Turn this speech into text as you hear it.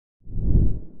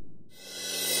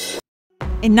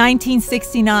In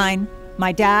 1969,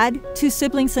 my dad, 2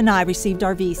 siblings, and I received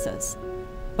our visas.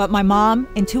 But my mom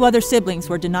and 2 other siblings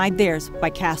were denied theirs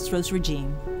by Castro's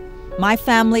regime. My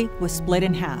family was split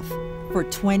in half for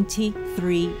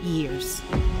 23 years.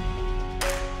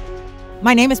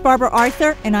 My name is Barbara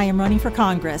Arthur, and I am running for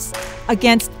Congress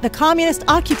against the communist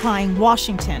occupying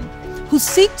Washington, who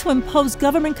seek to impose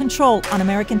government control on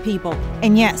American people.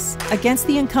 And yes, against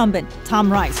the incumbent,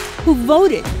 Tom Rice, who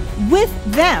voted with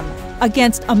them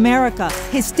against America,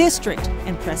 his district,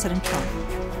 and President Trump.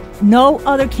 No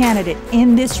other candidate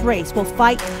in this race will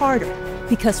fight harder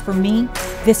because for me,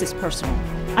 this is personal.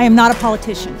 I am not a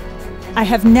politician. I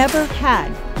have never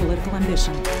had political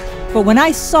ambition. But when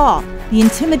I saw the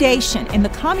intimidation and the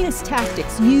communist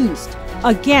tactics used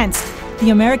against the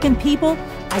American people,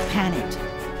 I panicked.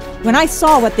 When I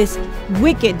saw what this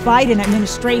wicked Biden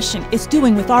administration is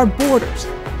doing with our borders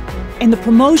and the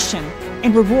promotion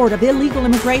and reward of illegal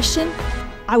immigration,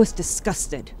 I was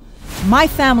disgusted. My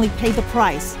family paid the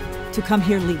price to come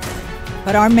here legally.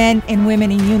 But our men and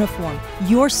women in uniform,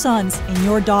 your sons and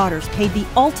your daughters, paid the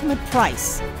ultimate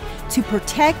price to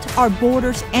protect our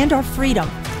borders and our freedom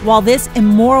while this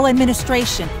immoral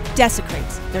administration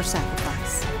desecrates their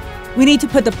sacrifice. We need to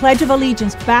put the Pledge of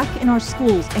Allegiance back in our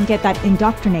schools and get that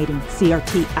indoctrinating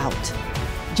CRT out.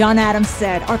 John Adams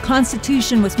said, "Our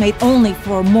Constitution was made only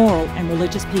for moral and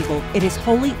religious people. It is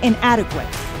wholly inadequate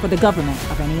for the government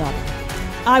of any other."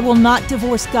 I will not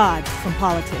divorce God from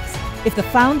politics. If the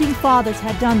Founding Fathers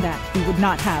had done that, we would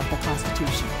not have the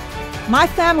Constitution. My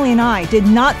family and I did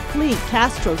not flee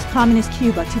Castro's communist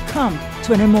Cuba to come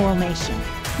to an immoral nation.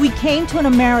 We came to an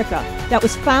America that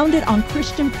was founded on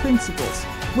Christian principles,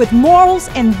 with morals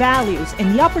and values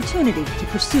and the opportunity to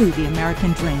pursue the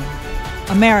American dream.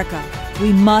 America,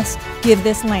 we must give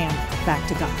this land back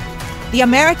to God. The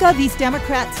America these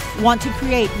Democrats want to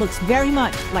create looks very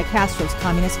much like Castro's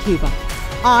communist Cuba.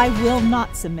 I will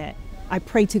not submit. I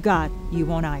pray to God you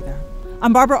won't either.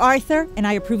 I'm Barbara Arthur, and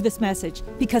I approve this message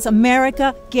because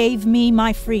America gave me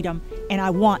my freedom, and I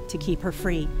want to keep her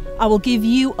free. I will give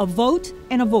you a vote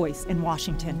and a voice in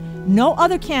Washington. No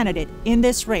other candidate in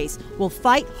this race will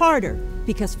fight harder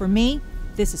because for me,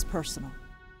 this is personal.